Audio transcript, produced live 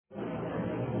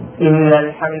إن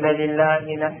الحمد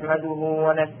لله نحمده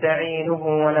ونستعينه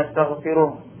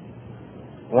ونستغفره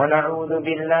ونعوذ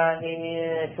بالله من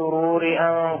شرور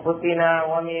أنفسنا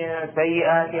ومن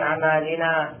سيئات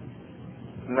أعمالنا.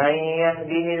 من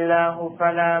يهده الله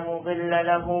فلا مضل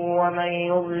له ومن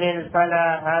يضلل فلا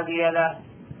هادي له.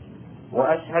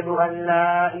 وأشهد أن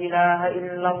لا إله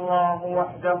إلا الله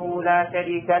وحده لا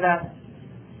شريك له.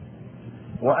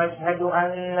 وأشهد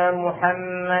أن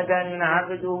محمدا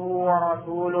عبده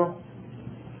ورسوله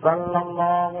صلى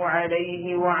الله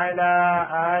عليه وعلى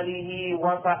آله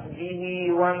وصحبه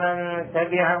ومن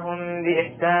تبعهم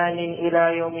بإحسان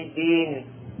إلى يوم الدين.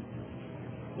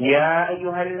 يا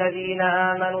أيها الذين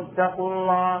آمنوا اتقوا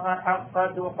الله حق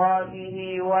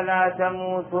تقاته ولا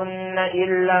تموتن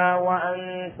إلا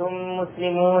وأنتم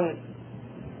مسلمون.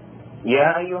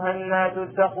 يا أيها الناس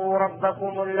اتقوا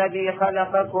ربكم الذي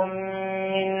خلقكم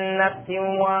من نفس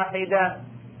واحدة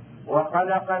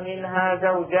وخلق منها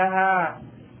زوجها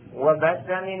وبث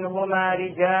منهما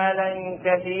رجالا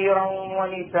كثيرا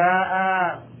ونساء.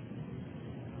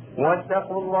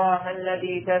 واتقوا الله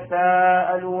الذي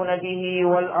تساءلون به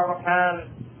والأرحام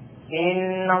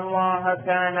إن الله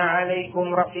كان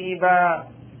عليكم رقيبا.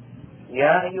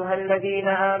 يا أيها الذين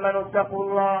آمنوا اتقوا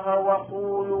الله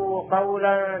وقولوا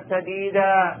قولا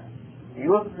سديدا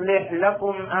يصلح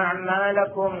لكم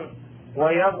أعمالكم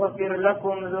ويغفر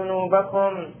لكم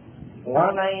ذنوبكم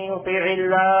ومن يطع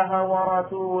الله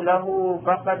ورسوله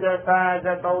فقد فاز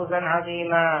فوزا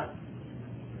عظيما.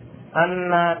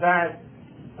 أما بعد,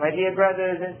 my dear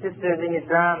brothers and sisters in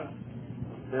Islam,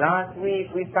 last week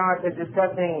we started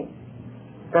discussing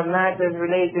some matters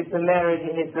related to marriage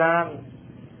in Islam.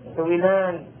 So we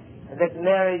learned that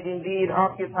marriage indeed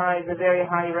occupies a very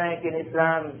high rank in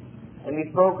Islam. And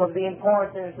we spoke of the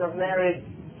importance of marriage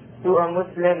to a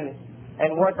Muslim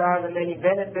and what are the many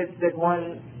benefits that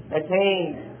one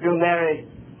attains through marriage.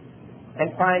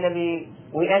 And finally,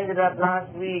 we ended up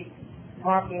last week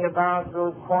talking about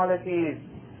those qualities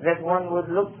that one would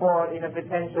look for in a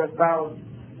potential spouse.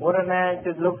 What a man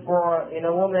should look for in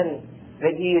a woman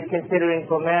that he is considering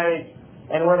for marriage,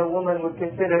 and what a woman would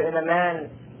consider in a man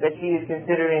that she is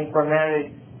considering for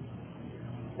marriage.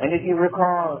 And if you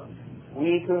recall,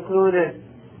 we concluded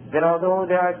that although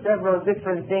there are several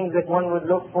different things that one would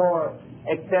look for,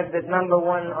 except that number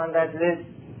one on that list,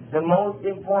 the most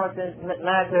important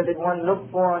matter that one looks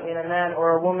for in a man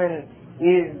or a woman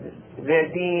is their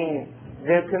deen,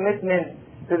 their commitment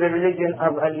to the religion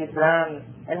of Al-Islam.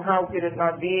 And how could it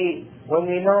not be when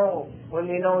we know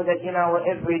that in our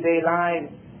everyday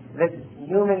lives that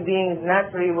human beings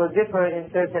naturally will differ in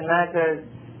certain matters,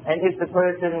 and if the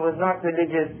person was not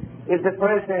religious, if the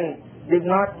person did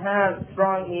not have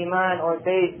strong iman or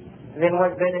faith, then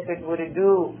what benefit would it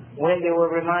do when they were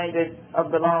reminded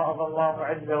of the law of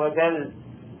Allah Azza wa Jal,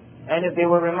 and if they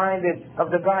were reminded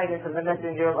of the guidance of the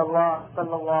Messenger of Allah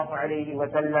sallallahu alayhi wa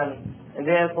sallam. And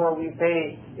therefore we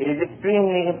say it is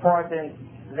extremely important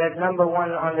that number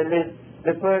one on the list,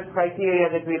 the first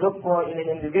criteria that we look for in an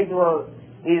individual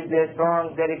is their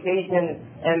strong dedication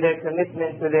and their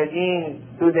commitment to their deen,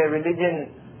 to their religion.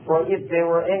 For if there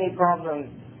were any problems,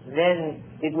 then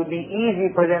it would be easy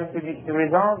for them to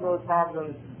resolve those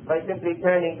problems by simply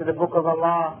turning to the Book of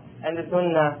Allah and the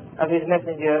Sunnah of His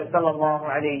Messenger sallallahu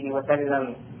alayhi wa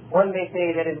sallam. One may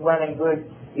say that is well and good.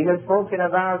 You have spoken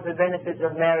about the benefits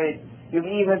of marriage. You've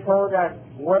even told us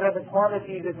what are the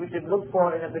qualities that we should look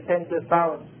for in a potential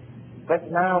spouse. But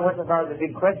now what about the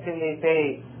big question, they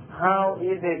say? How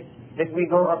is it that we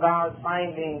go about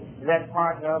finding that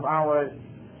partner of ours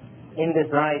in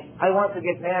this life? I want to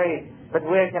get married, but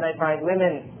where can I find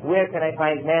women? Where can I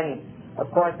find men? Of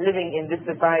course, living in this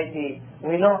society,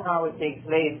 we know how it takes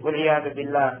place, وَالْعِيَاذُ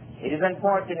بِاللَّهِ. It is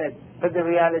unfortunate, but the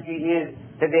reality is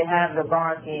that they have the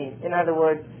bar scene. In other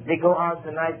words, they go out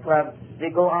to nightclubs, they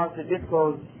go out to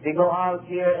discos, they go out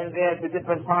here and there to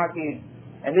different parties,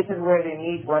 and this is where they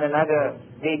meet one another.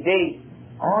 They date.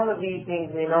 All of these things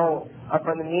we know are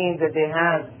from the means that they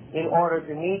have in order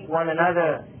to meet one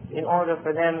another, in order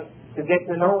for them to get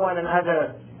to know one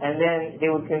another, and then they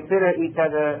would consider each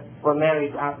other for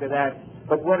marriage after that.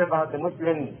 But what about the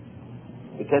Muslims?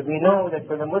 Because we know that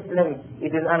for the Muslims,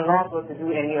 it is unlawful to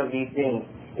do any of these things.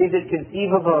 Is it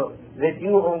conceivable that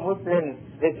you, O Muslim,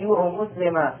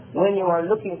 Muslimah, when you are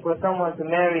looking for someone to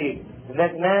marry,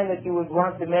 that man that you would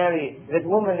want to marry, that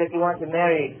woman that you want to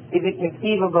marry, is it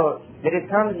conceivable that it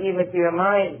comes even to your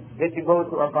mind that you go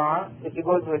to a bar, that you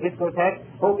go to a discotheque,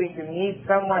 hoping to meet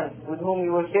someone with whom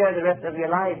you will share the rest of your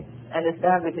life and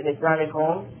establish an Islamic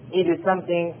home? It is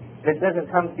something that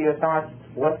doesn't come to your thoughts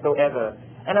whatsoever.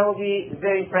 And I will be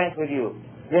very frank with you.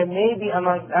 There may be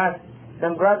amongst us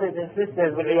some brothers and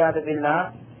sisters, وَالْعِيَاذُ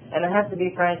بِاللَّهِ, And I have to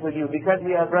be frank with you, because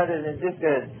we are brothers and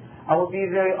sisters, I will be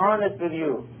very honest with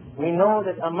you. We know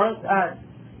that amongst us,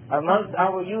 amongst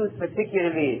our youth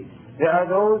particularly, there are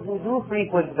those who do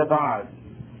frequent the bars.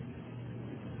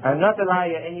 I'm not a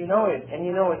liar, and you know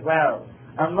it well.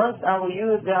 Amongst our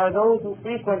youth, there are those who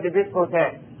frequent the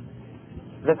discotheques,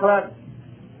 the clubs.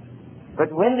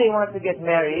 But when they want to get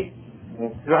married,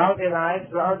 throughout their lives,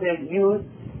 throughout their youth,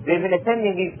 they've been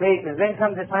attending these places. Then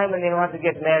comes the time when they want to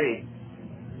get married.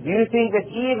 Do you think that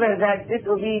even that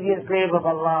disobedient slave of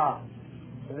Allah,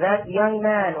 that young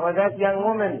man or that young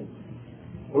woman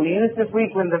who used to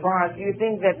frequent the bars, do you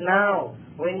think that now,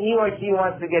 when he or she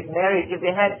wants to get married, if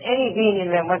they had any deen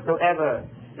in them whatsoever,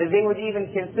 that they would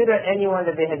even consider anyone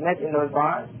that they had met in those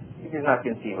bars? It is not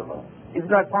conceivable. It's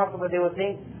not possible they would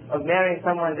think of marrying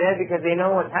someone there, because they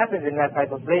know what happens in that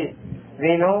type of place.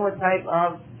 They know what type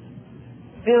of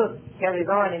filth carries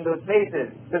on in those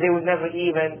places, so they would never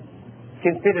even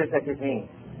consider such a thing.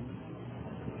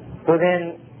 So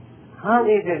then, how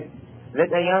is it that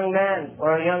a young man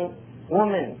or a young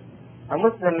woman, a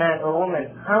Muslim man or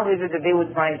woman, how is it that they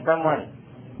would find someone?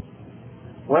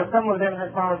 Well, some of them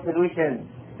have found solutions.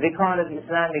 They call it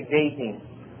Islamic dating.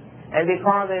 And they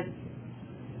call it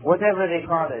whatever they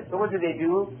call it. So what do?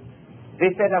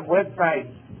 They set up websites.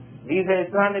 These are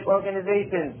Islamic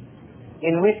organizations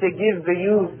in which they give the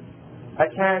youth a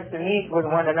chance to meet with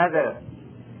one another,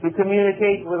 to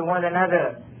communicate with one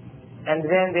another. And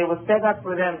then they will set up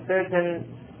for them certain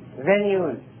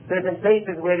venues, certain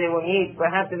places where they will meet,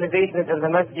 perhaps in the basement of the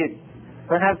masjid,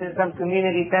 perhaps in some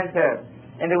community center,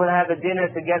 and they will have a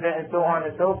dinner together and so on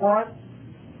and so forth.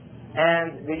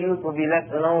 And the youth will be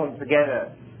left alone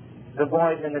together, the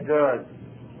boys and the girls.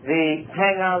 They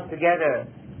hang out together.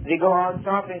 They go out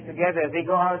shopping together. They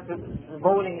go out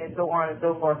bowling and so on and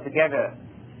so forth together.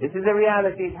 This is a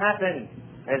reality. It happens.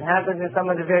 It happens in some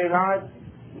of the very large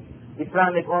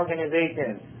Islamic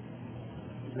organizations.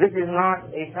 This is not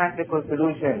a practical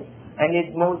solution, and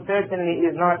it most certainly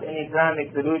is not an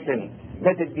Islamic solution.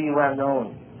 Let it be well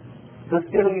known. So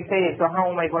still you say, so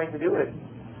how am I going to do it?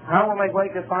 How am I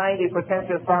going to find a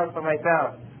potential spouse for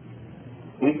myself?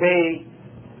 We say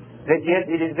that yes,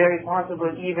 it is very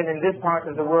possible even in this part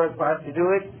of the world for us to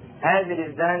do it, as it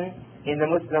is done in the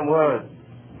Muslim world,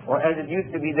 or as it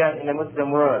used to be done in the Muslim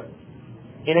world,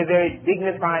 in a very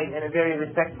dignified and a very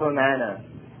respectful manner.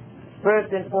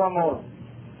 First and foremost,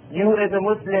 you as a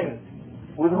Muslim,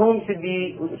 with whom should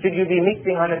you be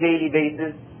mixing on a daily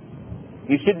basis?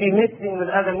 You should be mixing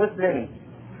with other Muslims.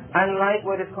 Unlike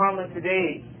what is common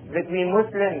today, that we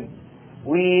Muslims,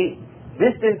 we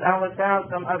distance ourselves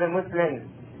from other Muslims,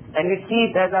 and we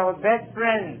keep as our best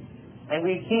friends, and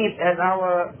we keep as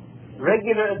our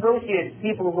regular associates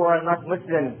people who are not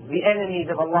Muslims, the enemies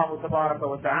of Allah Tabaraka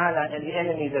wa Ta'ala and the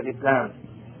enemies of Islam.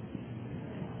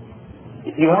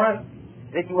 If you want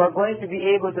that you are going to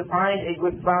be able to find a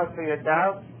good spouse for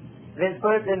yourself, then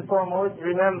first and foremost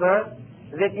remember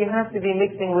that you have to be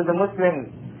mixing with the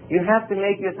Muslims. You have to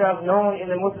make yourself known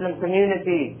in the Muslim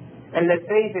community. And let's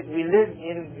face it, we live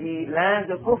in the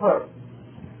land of kufr.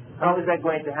 How is that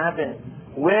going to happen?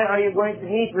 Where are you going to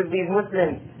meet with these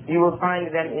Muslims? You will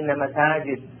find them in the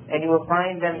masajid, and you will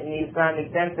find them in the Islamic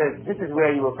centers. This is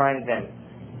where you will find them.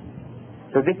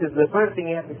 So this is the first thing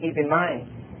you have to keep in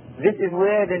mind. This is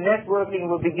where the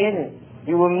networking will begin.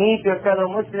 You will meet your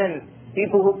fellow Muslims,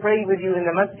 people who pray with you in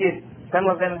the masjid. Some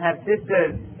of them have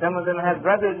sisters, some of them have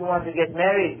brothers who want to get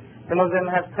married, some of them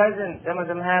have cousins, some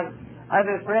of them have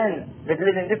other friends that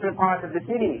live in different parts of the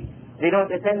city. They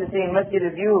don't attend the same masjid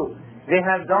as you. They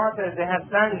have daughters, they have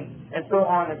sons, and so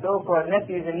on and so forth,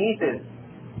 nephews and nieces.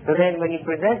 So then when you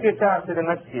present yourself to the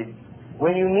masjid,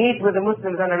 when you meet with the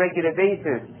Muslims on a regular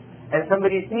basis, and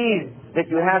somebody sees that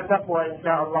you have taqwa,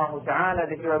 insha'Allah ta'ala,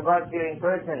 that you're a God-fearing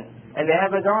person, and they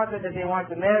have a daughter that they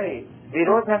want to marry, they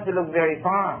don't have to look very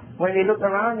far. When they look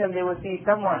around them, they will see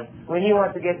someone. When you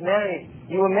want to get married,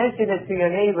 you will mention it to your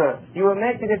neighbor. You will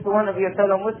mention it to one of your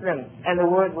fellow Muslims, and the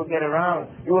word will get around.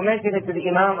 You will mention it to the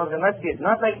imam of the masjid.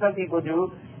 Not like some people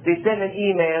do. They send an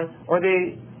email, or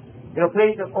they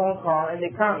place a phone call, and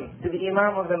they come to the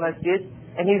imam of the masjid,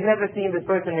 and he's never seen this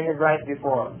person in his life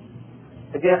before.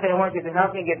 But I want you to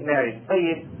help me get married.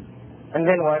 And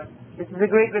then what? This is a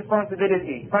great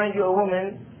responsibility. Find you a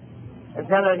woman and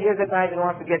tell her, here's a guy that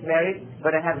wants to get married,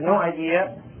 but I have no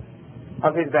idea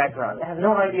of his background. I have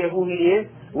no idea who he is,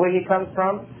 where he comes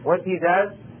from, what he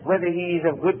does, whether he is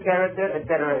of good character,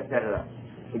 etc., etc.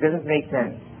 It doesn't make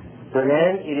sense. So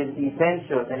then it is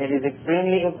essential and it is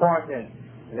extremely important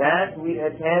that we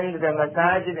attend the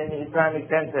masajid and the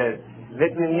Islamic centers,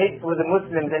 that we mix with the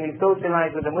Muslims and we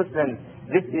socialize with the Muslims.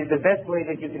 This is the best way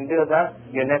that you can build up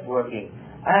your networking.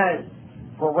 as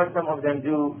for what some of them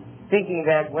do, thinking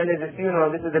that when there's a funeral,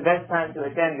 this is the best time to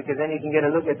attend because then you can get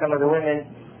a look at some of the women.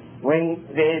 When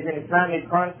there is an Islamic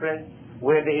conference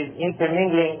where there is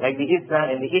intermingling, like the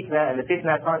ISNA and the IKNA and the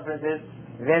FITNA conferences,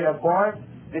 then of course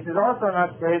this is also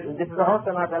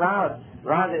not allowed.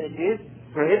 Rather, it is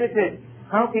prohibited.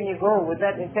 How can you go with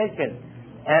that intention?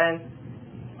 And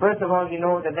first of all, you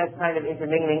know that that kind of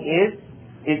intermingling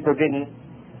is forbidden.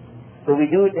 So we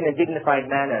do it in a dignified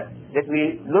manner, that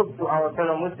we look to our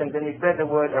fellow Muslims and we spread the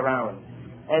word around.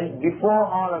 And before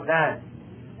all of that,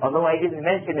 although I didn't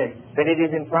mention it, that it is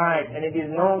implied and it is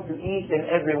known to each and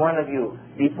every one of you,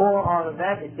 before all of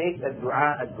that, it takes a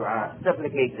dua,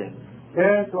 supplication.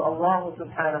 Turn to Allah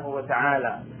subhanahu wa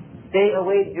ta'ala. Stay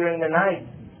awake during the night,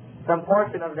 some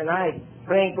portion of the night,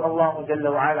 praying to Allah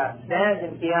Jalla wa Ala. Stand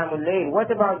in Qiyamul Layl. What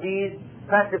about these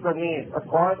practical means? Of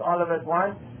course, all of us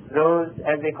want those,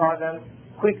 as they call them,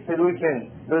 quick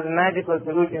solutions, those magical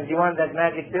solutions. You want that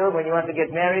magic pill when you want to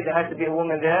get married, there has to be a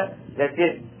woman there, that's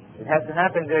it. It has to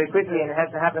happen very quickly and it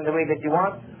has to happen the way that you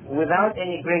want without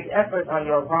any great effort on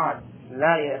your part.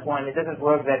 La ya ikhwan, it doesn't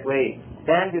work that way.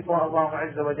 Stand before Allah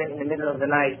Azza wa Jalla in the middle of the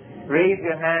night, raise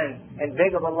your hand and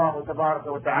beg of Allah Tabaraka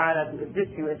wa Ta'ala to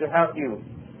assist you and to help you.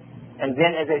 And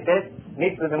then, as I said,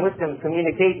 mix with the Muslims,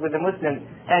 communicate with the Muslims,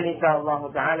 and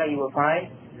inshallah ta'ala you will find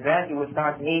that you will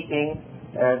start meeting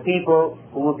people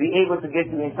who will be able to get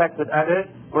you in touch with others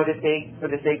for the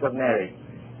sake of marriage.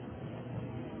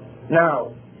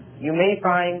 Now, you may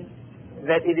find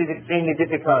that it is extremely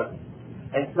difficult,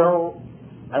 and so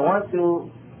I want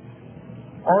to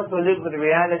also live with the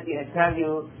reality and tell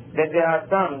you that there are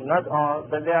some, not all,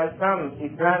 but there are some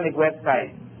Islamic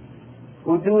websites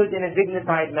who do it in a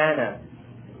dignified manner.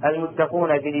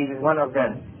 Al-Muttaqoon, I believe, is one of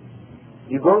them.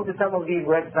 You go to some of these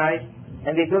websites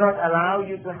and they do not allow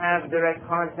you to have direct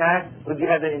contact with the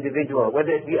other individual,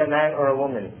 whether it be a man or a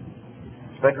woman.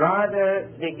 But rather,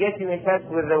 they get you in touch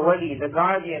with the wali, the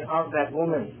guardian of that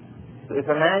woman. So if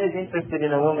a man is interested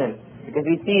in a woman, because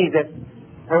he sees that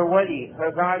her wali, her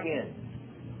guardian,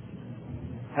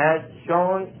 has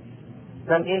shown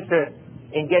some interest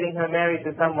in getting her married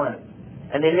to someone,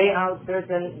 and they lay out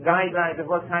certain guidelines of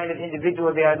what kind of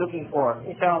individual they are looking for.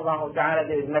 Inshallah ta'ala,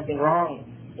 there is nothing wrong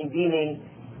in dealing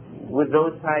with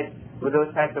those types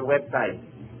of websites.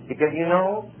 Because you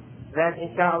know that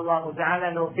inshallah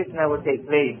ta'ala no fitna will take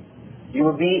place. You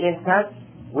will be in touch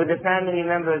with the family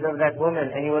members of that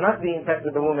woman, and you will not be in touch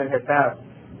with the woman herself.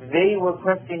 They will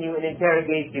question you and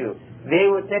interrogate you. They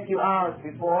will check you out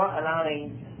before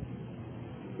allowing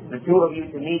the two of you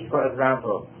to meet, for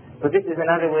example. So this is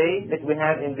another way that we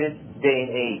have in this day and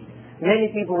age.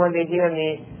 Many people, when they hear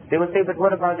me, they will say, but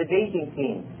what about the dating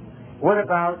scene? What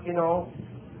about,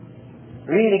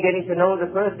 really getting to know the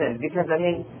person? Because,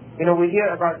 we hear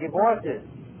about divorces,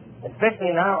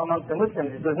 especially now amongst the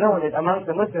Muslims. It was known that amongst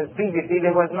the Muslims previously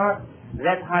there was not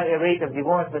that high a rate of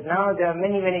divorce, but now there are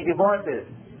many, many divorces.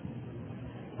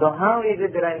 So how is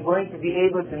it that I'm going to be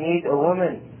able to meet a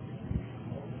woman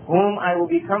whom I will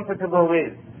be comfortable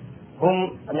with?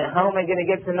 How am I going to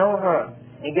get to know her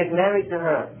and get married to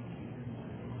her?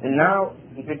 And now,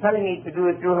 if you're telling me to do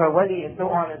it through her wali and so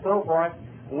on and so forth,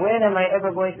 when am I ever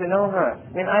going to know her?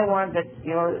 I want that,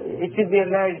 it should be a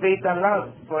marriage based on love,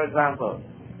 for example.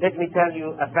 Let me tell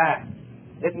you a fact.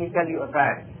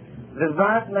 The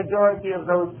vast majority of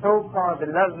those so-called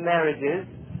love marriages,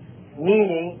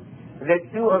 meaning that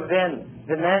two of them,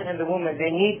 the man and the woman, they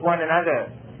meet one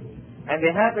another, and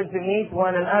they happen to meet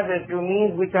one another through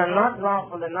means which are not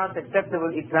lawful and not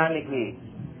acceptable Islamically.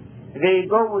 They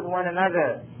go with one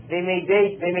another. They may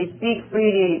date. They may speak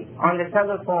freely on the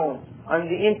telephone, on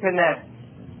the internet,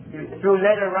 through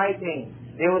letter writing.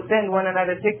 They will send one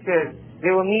another pictures.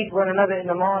 They will meet one another in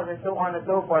the malls and so on and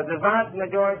so forth. The vast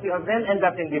majority of them end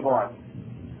up in divorce.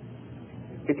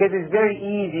 Because it's very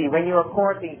easy when you are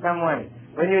courting someone,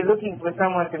 when you're looking for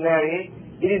someone to marry,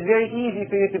 it is very easy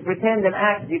for you to pretend and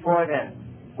act before them.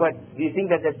 What, do you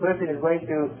think that that person is going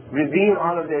to reveal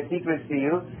all of their secrets to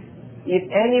you? If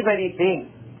anybody thinks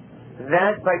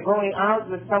that by going out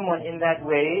with someone in that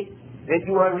way, that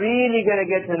you are really going to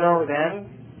get to know them,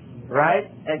 right?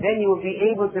 And then you will be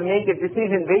able to make a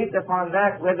decision based upon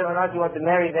that, whether or not you want to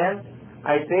marry them,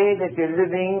 I say that you're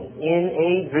living in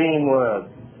a dream world.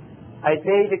 I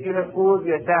say that you have fooled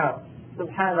yourself.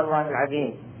 Subhanallah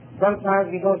al-Azim. Sometimes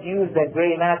we don't use that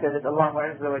grey matter that Allah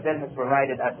Azza wa Jalla has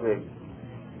provided us with.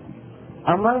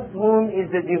 Amongst whom is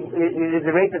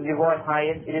the rate of divorce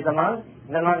highest? It is amongst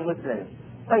the non-Muslims.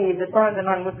 As far as the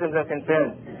non-Muslims are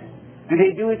concerned, do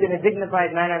they do it in a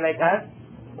dignified manner like us?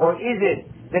 Or is it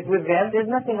that with them there's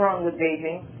nothing wrong with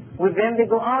dating? With them, they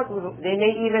go out. They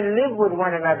may even live with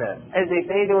one another. As they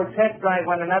say, they will test drive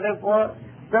one another for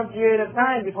some period of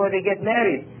time before they get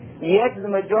married. Yet the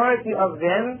majority of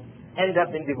them end up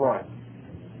in divorce.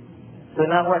 So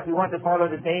now what, we want to follow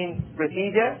the same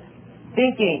procedure,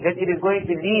 thinking that it is going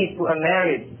to lead to a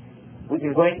marriage which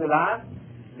is going to last,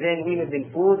 then we have been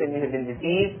fooled and we have been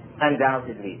deceived,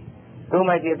 undoubtedly. So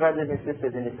my dear brothers and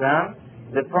sisters in Islam,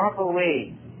 the proper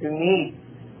way to meet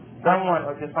someone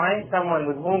or to find someone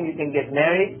with whom you can get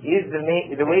married is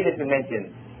the way that we mentioned,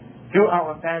 through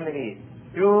our families,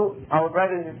 through our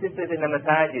brothers and sisters in the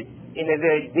masajid, in a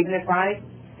very dignified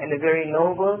and a very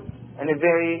noble and a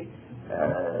very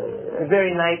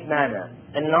nice manner,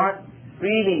 and not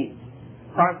freely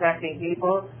contacting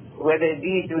people, whether it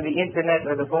be through the internet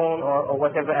or the phone or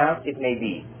whatever else it may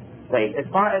be. Right. As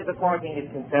far as the courting is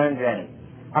concerned then,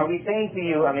 are we saying to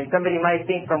you, somebody might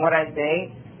think from what I'm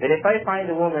saying, that if I find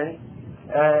a woman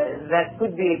that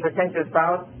could be a potential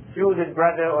spouse through this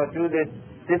brother or through this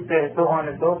sister and so on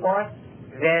and so forth,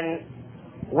 then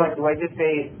what, do I just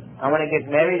say, I want to get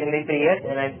married, and they say yes,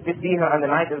 and I just see her on the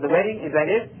night of the wedding? Is that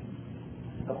it?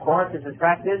 Of course, this is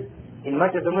practiced in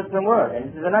much of the Muslim world, and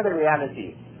this is another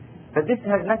reality. But this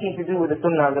has nothing to do with the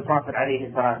sunnah of the Prophet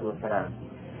ﷺ.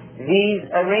 These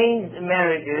arranged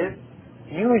marriages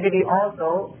usually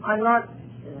also are not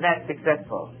that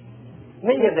successful.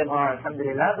 Many of them are,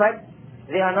 alhamdulillah, but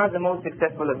they are not the most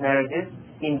successful of marriages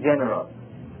in general.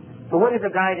 So what is the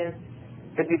guidance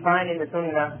that we find in the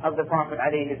sunnah of the Prophet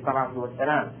ﷺ?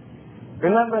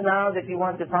 Remember now that you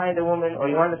want to find a woman or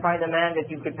you want to find a man that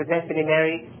you could potentially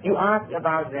marry, you ask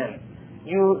about them.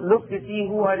 You look to see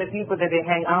who are the people that they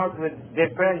hang out with,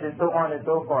 their friends and so on and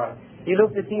so forth. You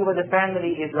look to see what the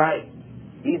family is like.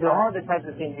 These are all the types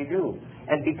of things you do.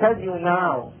 And because you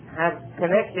now have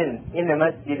connections in the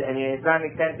masjid and your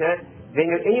Islamic center, then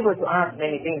you're able to ask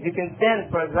many things. You can send,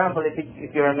 for example, if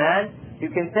you're a man, you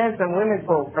can send some women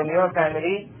folk from your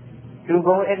family to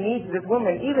go and meet this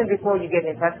woman even before you get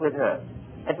in touch with her.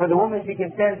 And for the woman, she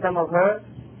can send some of her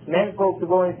men folk to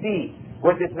go and see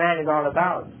what this man is all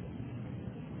about.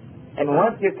 And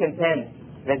once you're content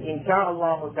that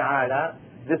insha'Allah ta'ala,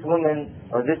 this woman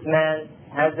or this man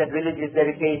has that religious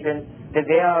dedication, that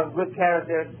they are of good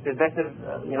character, to the best of,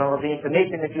 of the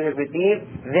information that you have received,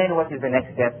 then what is the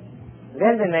next step?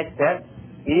 Then the next step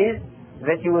is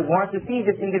that you would want to see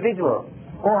this individual.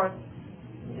 Of course,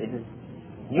 it is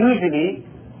usually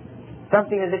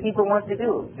something that the people want to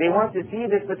do. They want to see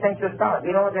this potential spouse.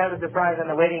 They don't want to have a surprise on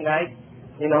the wedding night,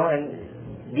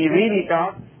 and be really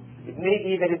shocked. It may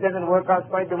be that it doesn't work out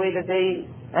quite the way that they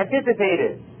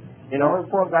anticipated.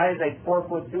 Poor guy is like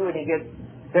 4'2" and he gets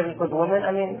 7-foot woman.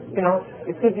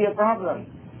 It could be a problem.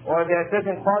 Or there are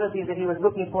certain qualities that he was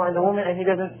looking for in the woman and he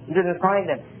doesn't find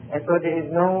them. And so there is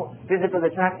no physical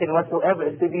attraction whatsoever.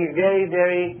 It could be very,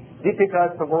 very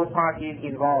difficult for both parties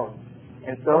involved.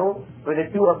 And so, for the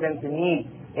two of them to meet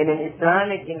in an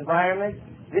Islamic environment,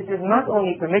 this is not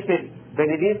only permitted, but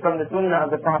it is from the sunnah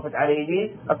of the Prophet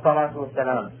alayhi as-salatu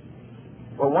was-salam.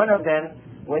 For one of them,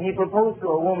 when he proposed to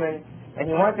a woman and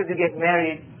he wanted to get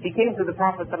married, he came to the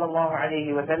Prophet sallallahu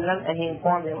alayhi wa sallam and he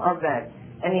informed him of that.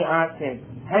 And he asked him,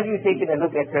 have you taken a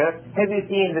look at her? Have you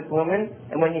seen this woman?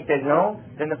 And when he said no,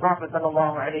 then the Prophet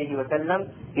sallallahu alayhi wa sallam,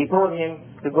 he told him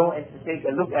to go and to take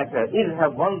a look at her.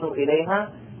 اذهب وانظر إليها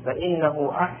فإنه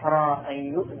أحرى أن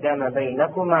يؤدم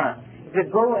بينكما. He said,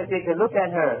 go and take a look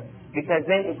at her, because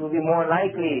then it will be more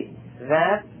likely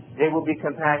that there will be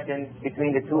compassion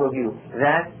between the two of you,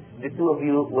 that the two of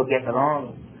you will get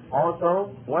along.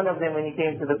 Also, one of them, when the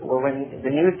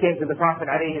news came to the Prophet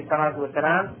alayhi salatu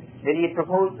wasalam, that he had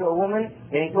proposed to a woman,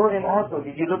 then he told him also,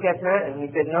 did you look at her? And he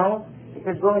said, no. He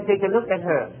said, go and take a look at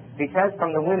her, because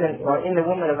from the women, or in the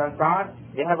women of Ansar,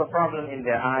 they have a problem in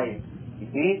their eyes. You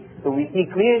see? So we see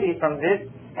clearly from this,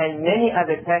 and many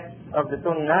other texts of the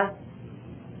sunnah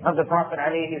of the Prophet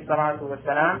alayhi salatu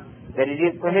wasalam, that it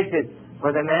is permitted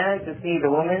for the man to see the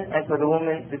woman and for the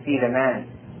woman to see the man.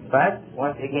 But,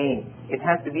 once again, it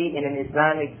has to be in an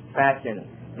Islamic fashion.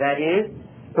 That is,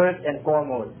 first and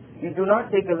foremost, you do not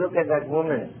take a look at that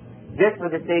woman just for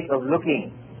the sake of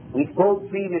looking. We spoke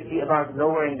previously about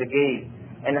lowering the gaze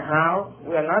and how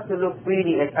we are not to look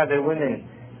freely at other women.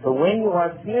 So when you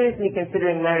are seriously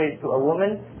considering marriage to a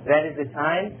woman, that is the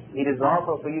time it is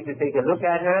lawful for you to take a look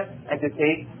at her and to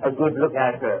take a good look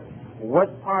at her.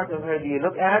 What part of her do you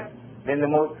look at? Then the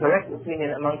most correct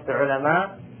opinion amongst the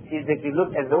ulama is that you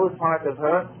look at those parts of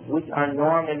her which are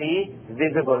normally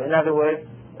visible. In other words,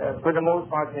 for the most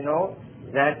part,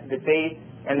 that the face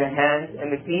and the hands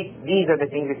and the feet, these are the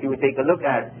things that you would take a look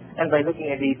at. And by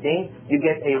looking at these things, you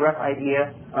get a rough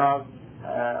idea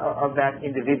of that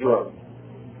individual.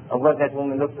 of what that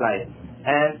woman looks like.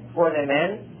 And for the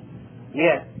men,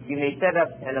 yes, you may set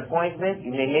up an appointment,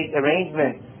 you may make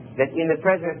arrangements that in the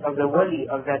presence of the wali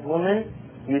of that woman,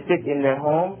 you sit in their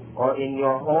home or in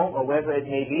your home or wherever it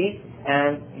may be,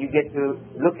 and you get to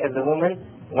look at the woman.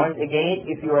 Once again,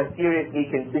 if you are seriously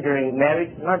considering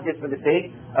marriage, not just for the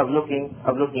sake of looking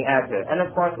at her. And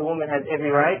of course, the woman has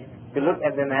every right to look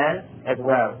at the man as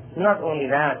well. Not only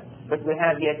that, but we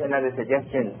have yet another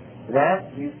suggestion,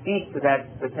 that you speak to that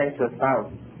potential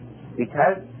spouse,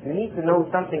 because you need to know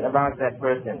something about that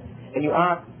person. And you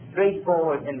ask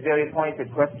straightforward and very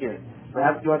pointed questions.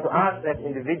 Perhaps you want to ask that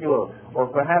individual, or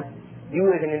perhaps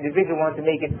you as an individual want to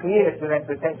make it clear to that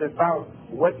potential spouse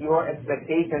what your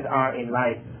expectations are in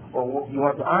life. Or you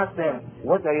want to ask them,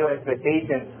 what are your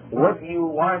expectations? What do you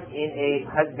want in a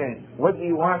husband? What do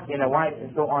you want in a wife?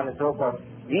 And so on and so forth.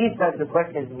 These types of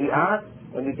questions we ask,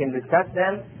 and we can discuss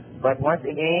them. But once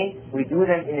again, we do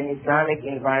them in an Islamic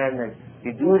environment.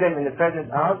 We do them in the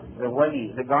presence of the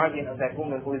wali, the guardian of that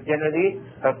woman, who is generally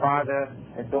her father,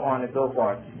 and so on and so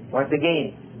forth. Once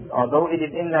again, although it is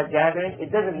in that gathering,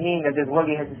 it doesn't mean that this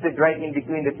wali has to sit right in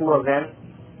between the two of them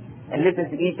and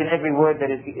listen to each and every word that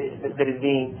is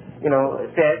being,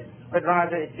 said, but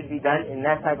rather it should be done in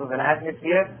that type of an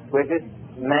atmosphere where this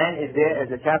man is there as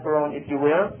a chaperone, if you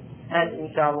will, and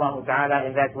inshallah ta'ala,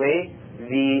 in that way,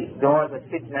 the doors of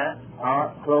fitna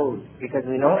are closed. Because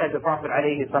we know, as the Prophet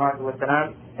alayhi salatu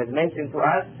wasalam has mentioned to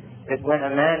us, that when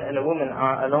a man and a woman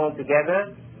are alone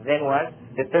together, then what?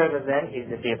 The third of them is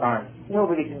the shaitan.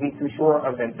 Nobody should be too sure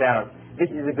of themselves. This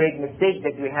is a great mistake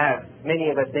that we have. Many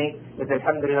of us think that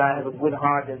alhamdulillah, I have a good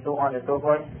heart and so on and so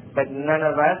forth, but none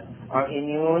of us are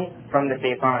immune from the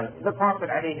shaitan. The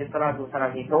Prophet alayhi salatu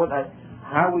wasalam, he told us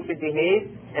how we should behave,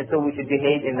 and so we should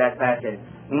behave in that fashion.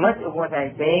 Much of what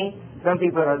I'm saying, some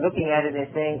people are looking at it and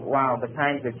saying, wow, the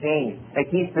times have changed. Like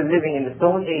he's still living in the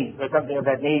Stone Age or something of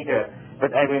that nature.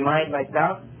 But I remind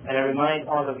myself, and I remind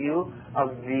all of you, of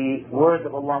the words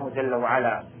of Allah Jalla wa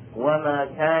Ala.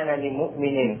 وَمَا كَانَ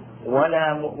لِمُؤْمِنٍ وَلَا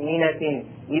مُؤْمِنَةٍ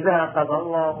إِذَا قَضَى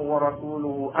اللَّهُ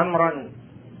وَرَسُولُهُ أَمْرًا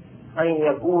أَنْ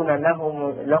يَكُونَ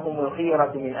لَهُمُ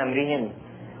الْخِيرَةُ مِنْ أَمْرِهِمْ.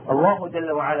 Allah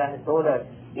Jalla wa Ala has told us,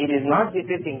 it is not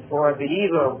befitting for a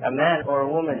believer, a man or a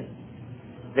woman,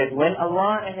 that when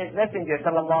Allah and His Messenger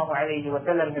sallallahu alayhi wa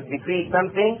sallam have decreed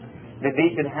something, that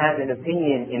they should have an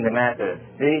opinion in the matter.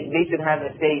 They should have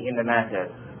a say in the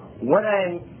matter. What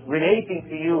I'm relating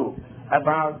to you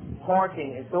about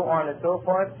courting and so on and so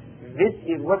forth, this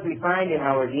is what we find in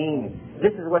our deen.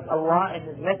 This is what Allah and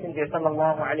His Messenger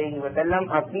sallallahu alayhi wa sallam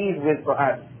are pleased with for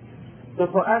us. So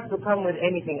for us to come with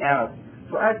anything else,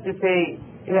 for us to say,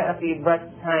 Ya akhi, but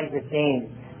times have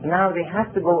changed. Now they have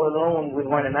to go alone with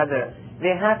one another.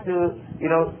 They have to,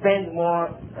 spend more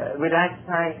relaxed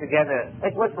time together.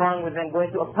 Like, what's wrong with them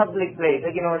going to a public place?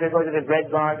 Like, they go to the bread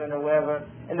garden or wherever,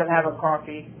 and they'll have a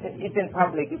coffee. It's in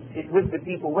public. It's with the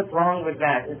people. What's wrong with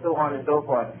that? And so on and so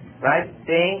forth. Right?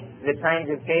 Saying the times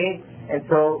have changed, and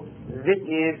so this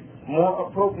is more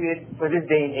appropriate for this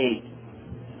day and age.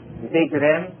 You say to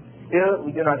them, still,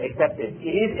 we do not accept it.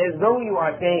 It is as though you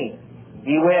are saying,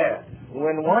 beware.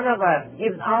 When one of us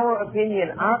gives our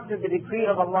opinion after the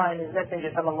decree of Allah and His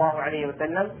Messenger sallallahu alayhi wa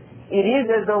sallam, it is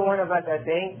as though one of us are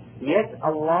saying, yes,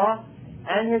 Allah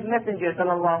and His Messenger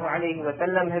sallallahu alayhi wa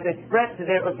sallam has expressed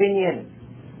their opinion,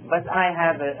 but I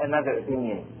have another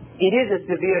opinion. It is as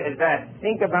severe as that.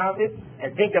 Think about it,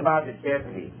 and think about it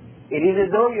carefully. It is as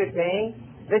though you're saying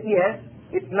that yes,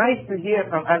 it's nice to hear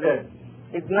from others.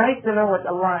 It's nice to know what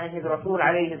Allah and His Rasul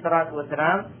alayhi salatu wa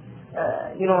salam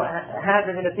has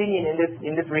an opinion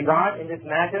in this regard, in this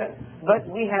matter, but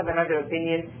we have another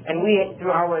opinion, and we,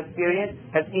 through our experience,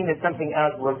 have seen that something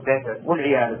else works better.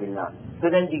 وَالْعِيَاذُ بِاللَّهِ.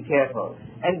 So then be careful.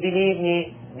 And believe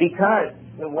me, because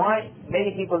why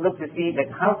many people look to see that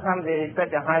how come there is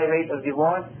such a high rate of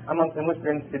divorce amongst the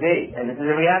Muslims today, and this is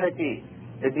a reality.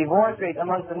 The divorce rate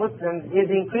amongst the Muslims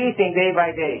is increasing day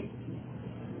by day.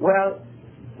 Well,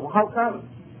 how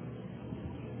come?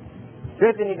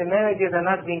 Certainly the marriages are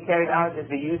not being carried out as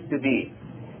they used to be.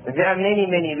 There are many,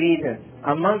 many reasons.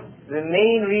 Amongst the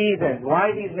main reasons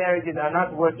why these marriages are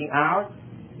not working out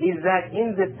is that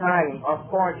in the time of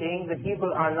courting, the people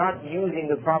are not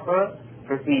using the proper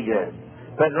procedures.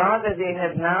 But rather they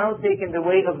have now taken the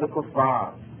way of the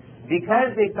kuffar.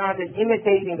 Because they started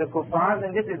imitating the kuffar,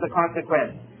 and this is the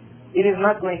consequence. It is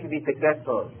not going to be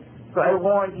successful. So I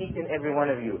warn each and every one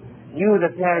of you,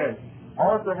 the parents,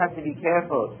 also have to be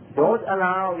careful. Don't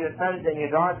allow your sons and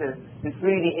your daughters to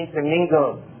freely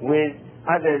intermingle with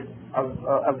others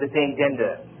of the same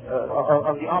gender,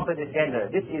 of the opposite gender.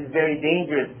 This is very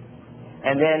dangerous.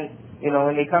 And then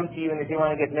when they come to you and if they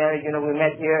want to get married, we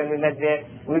met here and we met there.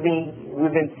 We've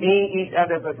been seeing each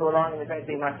other for so long, and we're trying to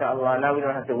say, MashaAllah, now we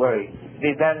don't have to worry.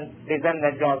 They've done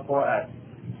that job for us.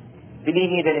 Believe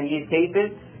me that in these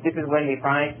cases, this is when we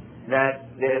find that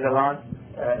there's a lot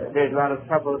of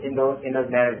trouble in those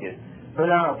marriages. So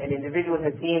now, an individual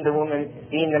has seen the woman,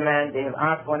 seen the man, they have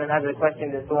asked one another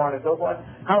questions and so on and so forth.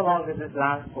 How long does this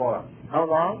last for? How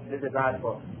long does it last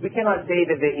for? We cannot say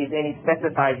that there is any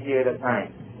specified period of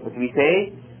time. But we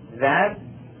say that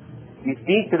you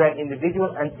speak to that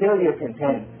individual until you're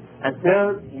content,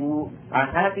 until you are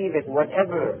happy that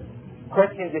whatever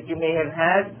questions that you may have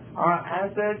had are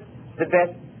answered the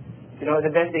best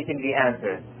they can be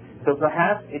answered. So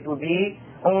perhaps it will be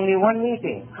only one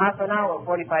meeting, half an hour,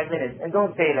 45 minutes. And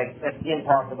don't say like, that's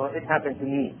impossible, it happened to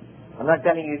me. I'm not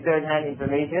telling you third-hand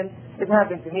information. It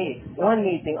happened to me. One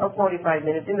meeting of 45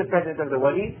 minutes in the presence of the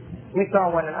wali. We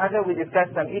saw one another, we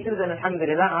discussed some issues, and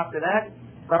alhamdulillah, after that,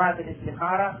 Salat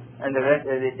al-Istikhara, and the rest,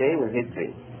 as they say, was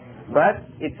history. But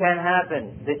it can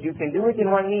happen that you can do it in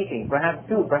one meeting, perhaps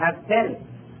 2, perhaps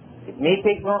 10. It may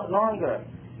take longer,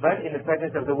 but in the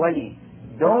presence of the wali.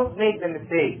 Don't make the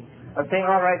mistake of saying,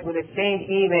 all right, we'll exchange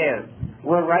emails,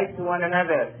 we'll write to one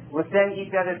another, we'll send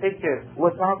each other pictures,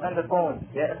 we'll talk on the phone.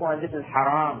 Yeah, this is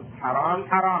haram. Haram,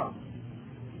 haram.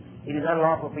 It is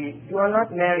unlawful for you. You are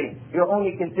not married. You're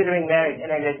only considering marriage.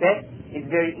 And as I said, it's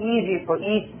very easy for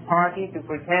each party to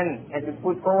pretend and to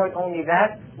put forward only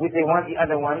that which they want the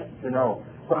other one to know.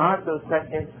 So ask those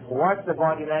questions, watch the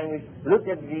body language, look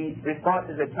at the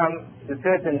responses that come to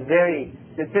certain very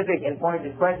specific and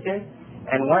pointed questions,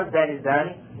 and once that is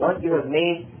done, once you have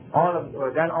made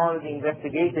done all of the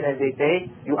investigation, as they say,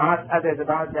 you ask others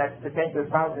about that potential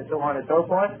spouse and so on and so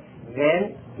forth,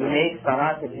 then you make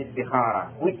Salat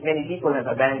al-Istikhara, which many people have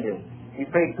abandoned. You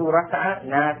pray 2 rak'ah,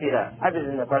 nafila, other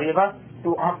than the faridah,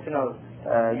 2 optional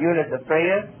units of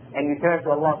prayer, and you turn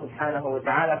to Allah subhanahu wa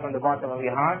ta'ala from the bottom of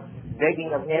your heart,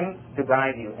 begging of Him to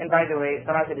guide you. And by the way,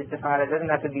 Salat al-Istikhara doesn't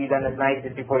have to be done at night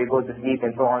just before you go to sleep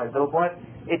and so on and so forth.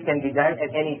 It can be done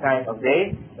at any time of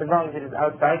day, as long as it is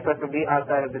outside, preferably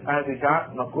outside of the time which are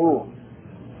makruh.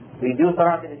 So you do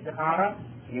Salat al-Istikhara,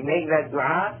 you make that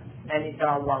dua, and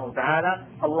inshaAllah ta'ala,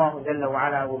 Allah Jalla wa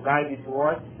ala will guide you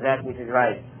towards that which is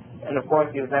right. And of course,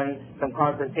 you've done some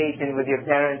consultation with your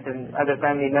parents and other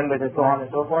family members and so on and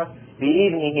so forth.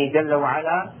 Bi-idhnihi Jalla wa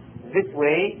ala, this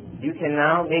way, you can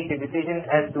now make a decision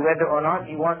as to whether or not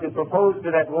you want to propose to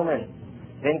that woman.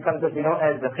 Then comes what we know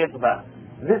as the khitbah.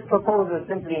 This proposal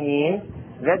simply means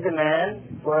that the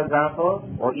man, for example,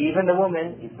 or even the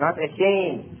woman, is not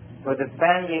ashamed for the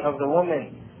family of the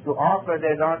woman to offer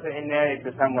their daughter in marriage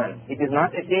to someone. It is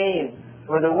not ashamed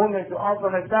for the woman to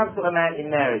offer herself to a man in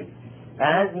marriage,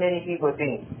 as many people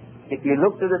think. If you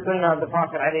look to the sunnah of the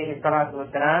Prophet alayhi salatu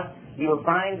wasalam, you will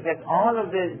find that all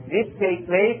of this did take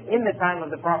place in the time of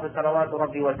the Prophet sallallahu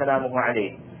wasallam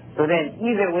alayhi. So then,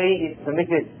 either way is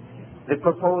permitted. The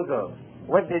proposal,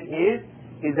 what this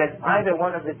is that either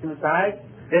one of the two sides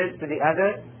says to the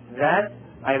other that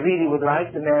I really would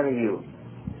like to marry you.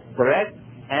 Correct?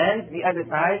 And the other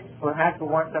side perhaps will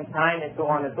want some time and so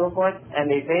on and so forth, and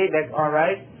they say that's all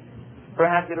right.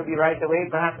 Perhaps it will be right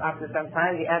away, perhaps after some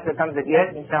time the answer comes that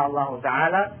yes, inshaAllah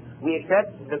ta'ala, we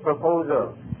accept the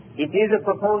proposal. It is a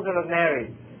proposal of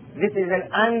marriage. This is an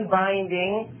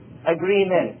unbinding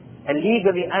agreement, a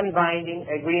legally unbinding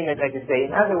agreement, I should say.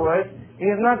 In other words,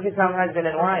 you have not become husband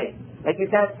and wife. Like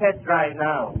you can't test drive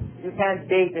now. You can't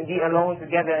date and be alone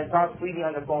together and talk freely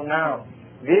on the phone now.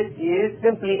 This is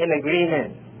simply an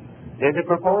agreement. There's a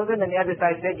proposal and the other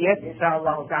side said, yes,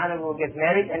 inshaAllah ta'ala, we will get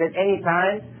married, and at any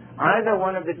time, either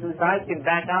one of the two sides can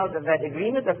back out of that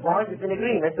agreement. Of course, it's an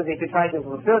agreement, so they should try to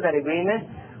fulfill that agreement,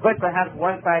 but perhaps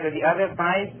one side or the other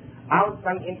finds out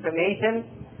some information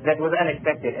that was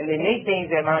unexpected, and they may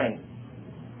change their mind.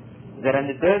 Is that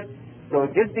understood? So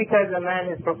just because a man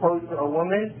has proposed to a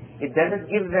woman, it doesn't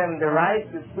give them the right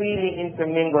to freely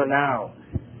intermingle now.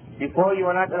 Before you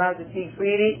are not allowed to speak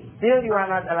freely, still you are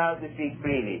not allowed to speak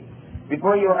freely.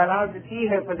 Before you are allowed to see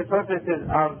her for the purposes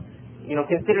of,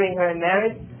 considering her in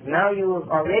marriage, now you have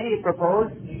already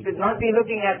proposed, you should not be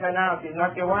looking at her now, she's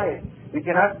not your wife. You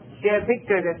cannot share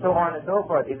pictures and so on and so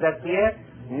forth. Is that clear?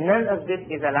 None of this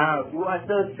is allowed. You are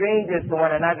still strangers to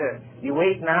one another. You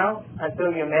wait now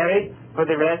until you're married for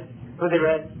the rest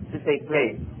to take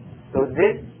place. So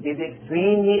this is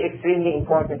extremely, extremely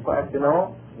important for us to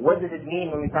know. What does it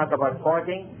mean when we talk about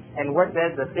courting? And what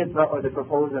does the khitbah or the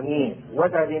proposal mean?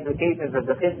 What are the implications of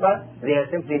the khitbah? They are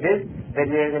simply this, that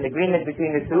there is an agreement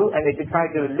between the two, and they should try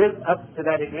to live up to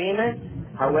that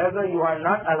agreement. However, you are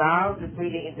not allowed to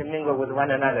freely intermingle with one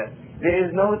another. There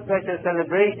is no special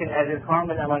celebration as is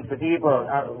common amongst the people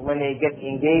when they get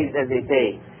engaged, as they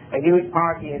say. A huge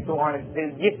party and so on.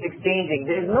 There's gift exchanging.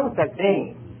 There is no such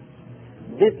thing.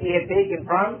 This we have taken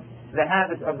from the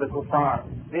habits of the kuffar.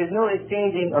 There is no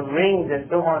exchanging of rings and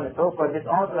so on and so forth. This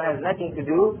also has nothing to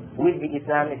do with the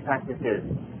Islamic practices.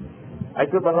 I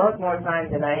took a lot more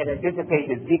time than I had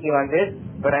anticipated speaking on this,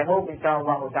 but I hope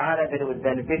inshallah ta'ala that it was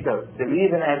beneficial. The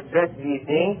reason I have stressed these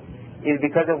things is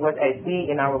because of what I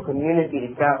see in our community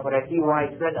itself, what I see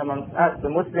widespread amongst us, the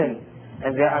Muslims,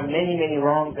 and there are many, many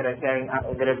wrongs that are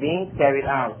being carried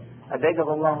out. I beg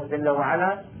of Allah Jalla wa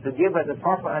Ala to give us a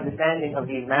proper understanding of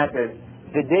these matters.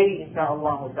 Today,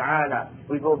 inshaAllah ta'ala,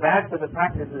 we go back to the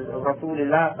practices of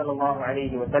Rasulullah sallallahu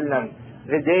alayhi wa sallam.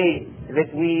 The day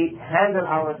that we handle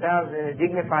ourselves in a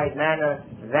dignified manner,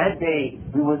 that day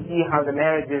we will see how the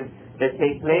marriages that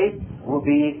take place will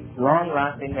be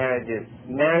long-lasting marriages.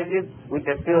 Marriages which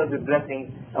are filled with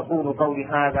blessings. أقول قولي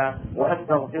هذا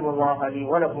وأستغفر الله لي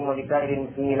ولكم ولسائر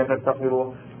المسلمين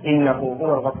فاستغفروه إنه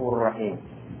هو الغفور الرحيم.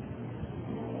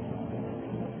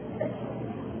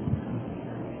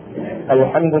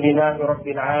 الحمد لله رب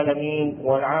العالمين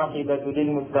والعاقبة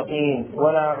للمتقين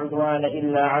ولا عدوان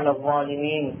إلا على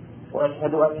الظالمين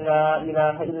وأشهد أن لا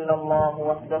إله إلا الله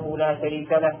وحده لا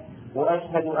شريك له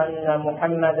وأشهد أن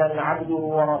محمدا عبده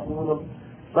ورسوله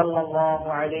صلى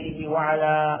الله عليه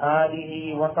وعلى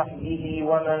آله وصحبه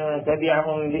ومن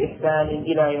تبعهم بإحسان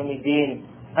إلى يوم الدين.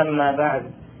 أما بعد.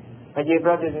 My dear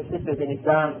brothers and sisters in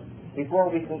Islam, before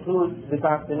we conclude this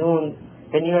afternoon,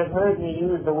 then you have heard me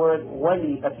use the word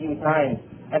wali a few times.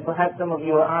 And perhaps some of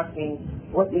you are asking,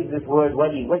 what is this word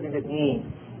wali? What does it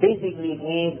mean? Basically it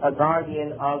means a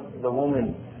guardian of the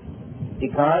woman.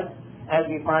 Because, as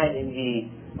we find in the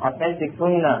authentic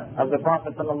sunnah of the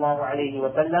Prophet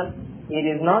ﷺ, it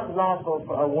is not lawful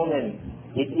for a woman.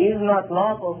 It is not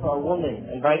lawful for a woman.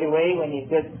 And by the way, when he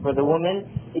says for the woman,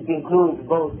 it includes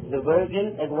both the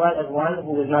virgin as well as one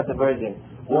who is not a virgin.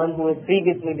 One who has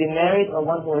previously been married or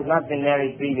one who has not been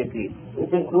married previously.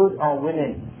 It includes all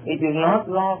women. It is not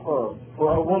lawful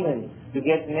for a woman to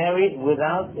get married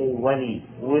without a wali,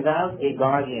 without a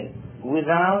guardian,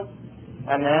 without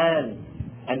a man.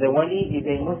 And the wali is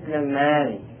a Muslim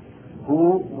man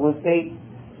who will take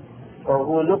or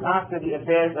who will look after the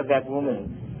affairs of that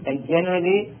woman. And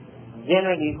generally,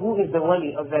 who is the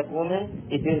wali of that woman?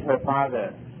 It is her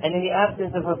father. And in the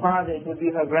absence of her father, it would be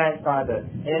her grandfather.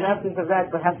 And in absence of that,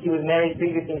 perhaps she was married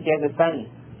previously and she has a son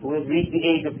who has reached the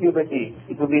age of puberty.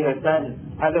 It would be her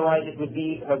son. Otherwise, it would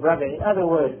be her brother. In other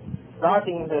words,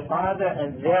 starting with her father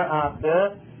and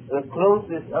thereafter, the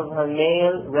closest of her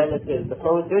male relatives. The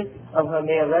closest of her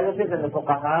male relatives, and the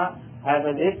fuqaha have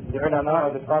a list, the ulama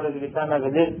or the scholars of Islam have a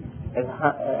list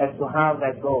as to how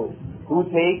that goes. Who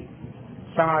takes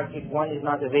charge if one is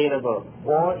not available?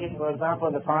 Or if, for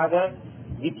example, the father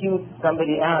deputes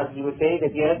somebody else, you would say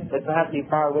that yes, but perhaps he's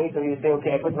far away, so you would say,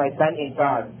 okay, I put my son in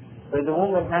charge. So the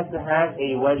woman has to have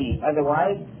a wali.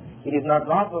 Otherwise, it is not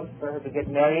lawful for her to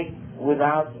get married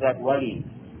without that wali.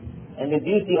 And the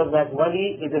duty of that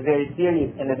wali is a very serious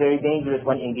and a very dangerous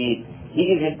one indeed.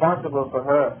 He is responsible for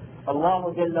her. Allah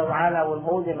Jalla wa Ala will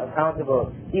hold him accountable.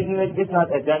 Even if it's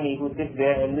not a dummy who sits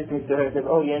there and listens to her and says,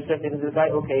 oh, you're interested in this guy?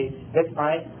 Okay, that's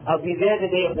fine. I'll be there the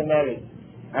day of the marriage.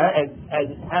 As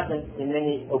it happens in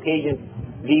many occasions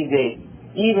these days.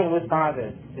 Even with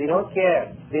fathers, they don't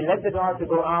care. They let the daughter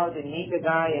go out and meet the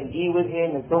guy and be with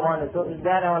him and so on and so on.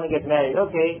 Dad, I want to get married.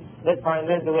 Okay, that's fine.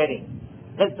 Where's the wedding?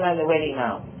 Let's plan the wedding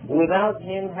now. Without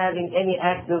him having any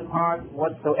active part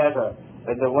whatsoever.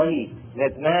 But the wali,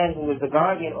 that man who is the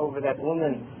guardian over that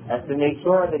woman, has to make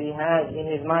sure that he has in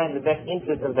his mind the best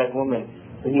interest of that woman.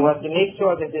 So he wants to make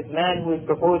sure that this man who is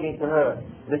proposing to her,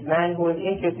 this man who is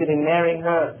interested in marrying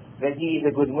her, that he is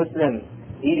a good Muslim.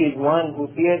 He is one who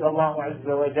fears Allah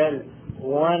Azza wa Jal,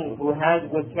 one who has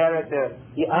good character.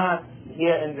 He asks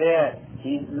here and there.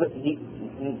 He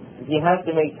has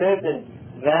to make certain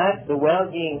that the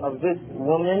well-being of this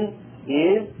woman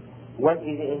is what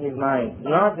is in his mind.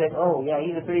 Not that, oh yeah,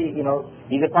 he's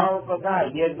a powerful guy,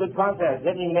 he has good contacts,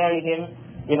 let me marry him,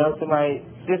 to my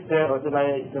sister or to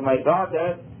my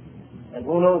daughter, and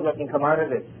who knows what can come out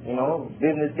of it,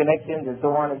 business connections and so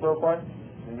on and so forth.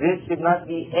 This should not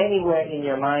be anywhere in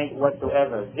your mind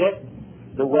whatsoever. Just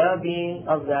the well-being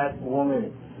of that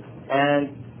woman. And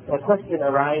a question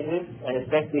arises, and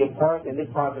especially of course in this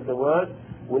part of the world,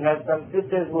 we have some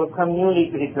sisters who have come newly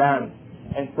to Islam.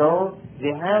 And so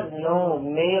they have no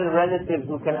male relatives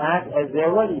who can act as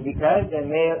their wali because their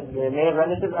male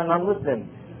relatives are non-Muslim,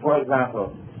 for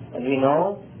example. And we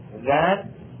know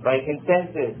that by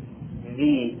consensus,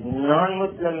 the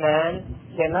non-Muslim man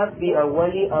cannot be a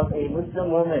wali of a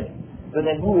Muslim woman. So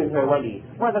then who is her wali?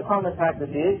 Well, the common practice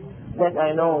is that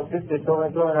I know sister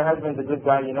so-and-so and her husband's a good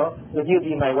guy, so he'll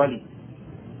be my wali.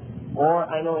 Or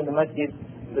I know in the masjid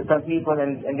there's some people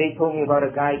and they told me about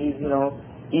a guy, he's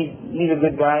a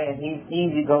good guy and he's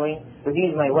easygoing, so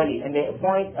he's my wali. And they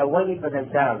appoint a wali for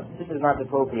themselves. This is not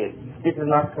appropriate. This is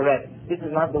not correct. This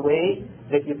is not the way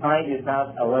that you find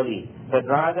yourself a wali. But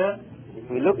rather, if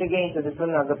we look again to the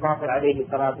sunnah of the Prophet ﷺ,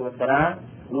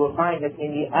 we will find that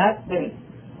in the absence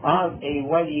of a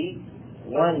wali,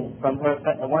 one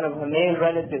of her male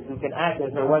relatives who can act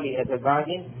as her wali, as her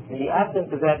guardian, in the absence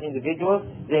of that individual,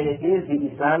 then it is the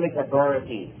Islamic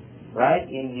authority. Right?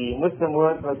 In the Muslim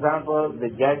world, for example, the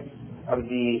judge of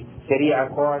the Sharia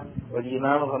court, or the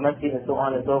Imam of a masjid, and so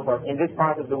on and so forth. In this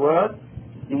part of the world,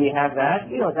 do we have that?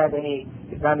 We don't have any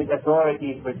Islamic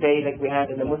authorities per se like we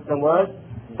have in the Muslim world,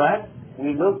 but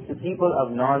we look to people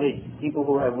of knowledge, people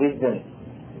who have wisdom.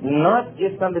 Not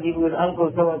just somebody who is uncle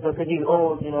so-and-so because he's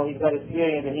old, he's got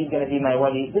experience and he's going to be my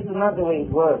wali. This is not the way it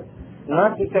works.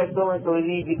 Not because so-and-so is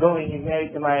easygoing, he's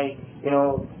married to my,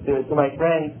 to my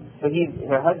friend, so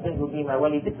her husband will be my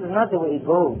wali. This is not the way it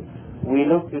goes. We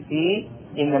look to see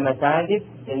in the masajid,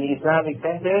 in the Islamic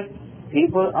centers,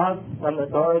 people of some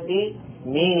authority,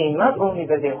 meaning not only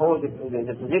that they hold the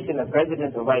position of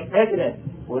president or vice president,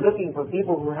 we're looking for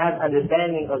people who have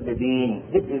understanding of the deen.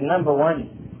 This is number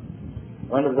one.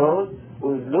 One of those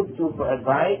who is looked to for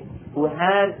advice, who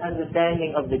has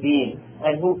understanding of the deen,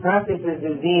 and who practices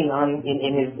the deen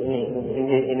in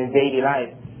his daily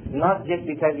life, not just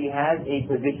because he has a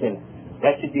position.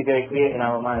 That should be very clear in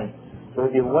our minds. So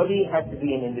the wali has to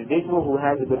be an individual who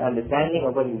has a good understanding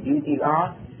of what his duties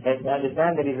are, and to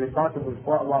understand that he's responsible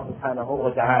for Allah subhanahu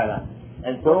wa ta'ala.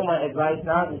 And so my advice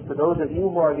now is to those of you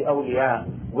who are the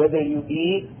awliya, whether you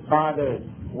be fathers,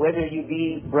 whether you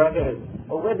be brothers,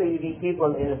 or whether you be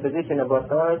people in a position of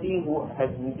authority who has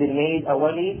been made a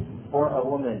wali for a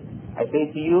woman. I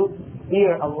say to you,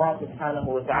 fear Allah subhanahu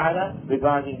wa ta'ala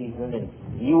regarding these women.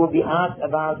 You will be asked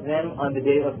about them on the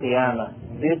day of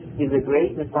Qiyamah. This is a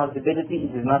great responsibility.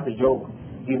 It is not a joke.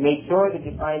 You make sure that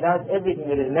you find out everything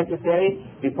that is necessary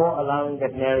before allowing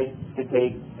that marriage to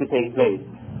take place.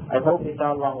 I hope,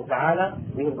 inshallah ta'ala,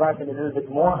 we have gotten a little bit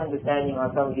more understanding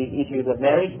on some of these issues of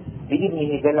marriage.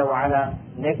 Bi-idhnihi jalla wa ala,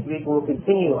 next week we'll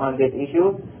continue on this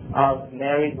issue of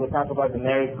marriage. We'll talk about the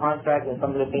marriage contract and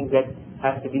some of the things that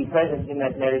have to be present in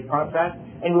that marriage contract.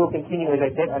 And we'll continue, as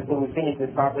I said, until we finish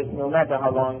this topic, no matter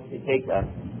how long it takes us.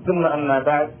 ثم أما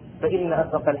بعد فإن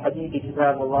أصدق الحديث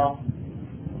كتاب الله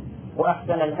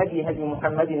وأحسن الهدي هدي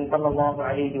محمد صلى الله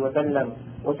عليه وسلم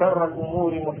وشر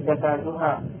الأمور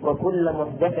محدثاتها وكل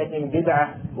محدثة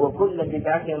بدعة وكل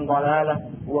بدعة ضلالة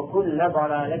وكل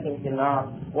ضلالة في النار.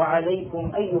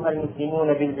 وعليكم أيها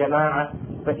المسلمون بالجماعة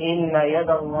فإن يد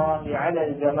الله على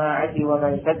الجماعة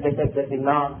ومن شد في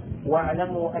النار.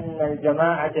 واعلموا أن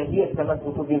الجماعة هي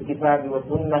التمسك بالكتاب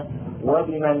والسنة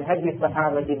وبمنهج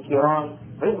الصحابة الكرام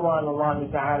رضوان الله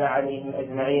تعالى عليهم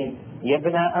أجمعين. يا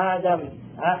ابن آدم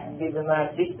أحبب ما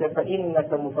شئت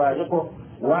فإنك مفارقه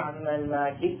واعمل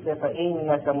ما شئت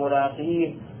فإنك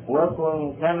ملاقيه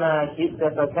وكن كما شئت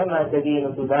فكما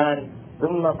تدين تدان.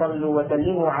 ثم صلوا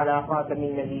وسلموا على خاتم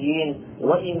النبيين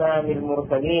وإمام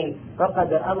المرسلين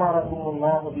فقد أمركم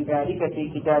الله بذلك في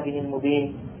كتابه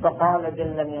المبين. فقال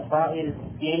جل من قائل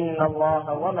إن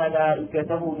الله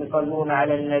وملائكته يصلون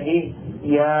على النبي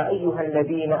يا أيها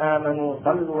الذين آمنوا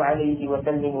صلوا عليه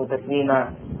وسلموا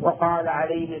تسليما. وقال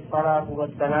عليه الصلاة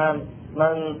والسلام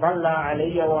من صلى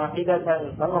علي واحدة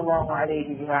صلى الله عليه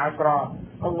بها عشرا.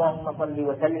 اللهم صل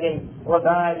وسلم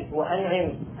وبارك وأنعم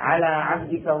على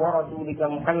عبدك ورسولك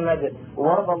محمد.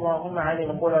 وارض اللهم عن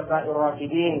الخلفاء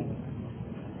الراشدين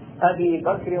أبي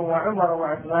بكر وعمر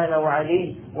وعثمان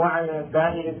وعلي وعن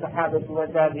سائر الصحابة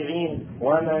والتابعين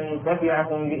ومن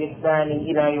تبعهم بإحسان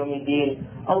إلى يوم الدين.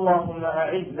 اللهم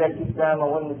أعز الإسلام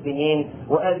والمسلمين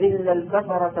وأذل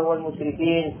الكفرة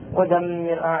والمشركين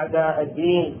ودمر أعداء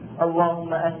الدين.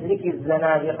 اللهم أهلك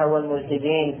الزنادقة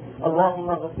والملحدين. اللهم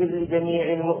اغفر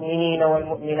لجميع المؤمنين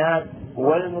والمؤمنات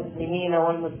والمسلمين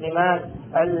والمسلمات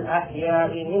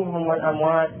الأحياء منهم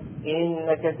والأموات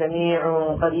إنك سميع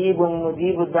قريب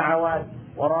مجيب الدعوات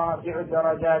ورافع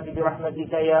الدرجات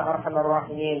برحمتك يا أرحم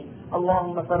الراحمين.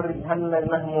 اللهم فرج هم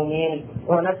المهمومين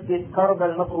ونفس كرب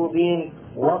المكروبين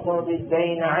واقض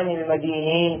الدين عن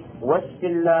المدينين واشف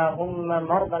اللهم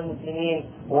مرضى المسلمين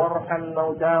وارحم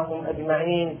موتاهم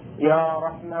أجمعين يا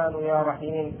رحمن يا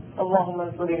رحيم. اللهم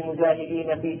انصر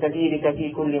المجاهدين في سبيلك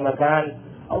في كل مكان.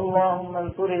 اللهم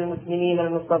انصر المسلمين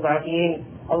المستضعفين،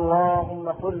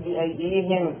 اللهم خذ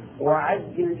بأيديهم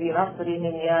وعجل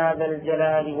بنصرهم يا ذا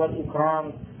الجلال والإكرام.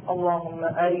 اللهم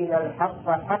أرنا الحق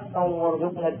حقا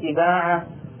وارزقنا اتباعه،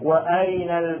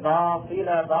 وأرنا الباطل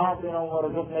باطلا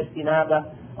وارزقنا اجتنابه.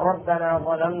 ربنا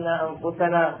ظلمنا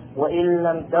أنفسنا وإن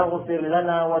لم تغفر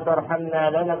لنا وترحمنا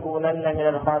لنكونن من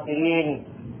الخاسرين.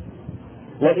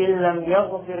 لئن لم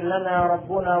يغفر لنا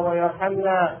ربنا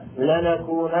ويرحمنا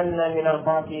لنكونن من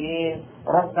الخاسرين.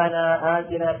 ربنا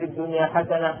آتنا في الدنيا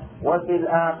حسنة وفي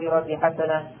الآخرة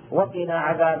حسنة وقنا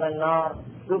عذاب النار.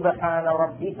 سبحان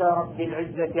ربك رب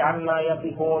العزة عما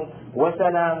يصفون،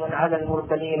 وسلام على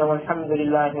المرسلين، والحمد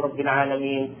لله رب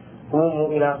العالمين. قوموا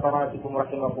إلى صلاتكم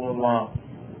رحمكم الله.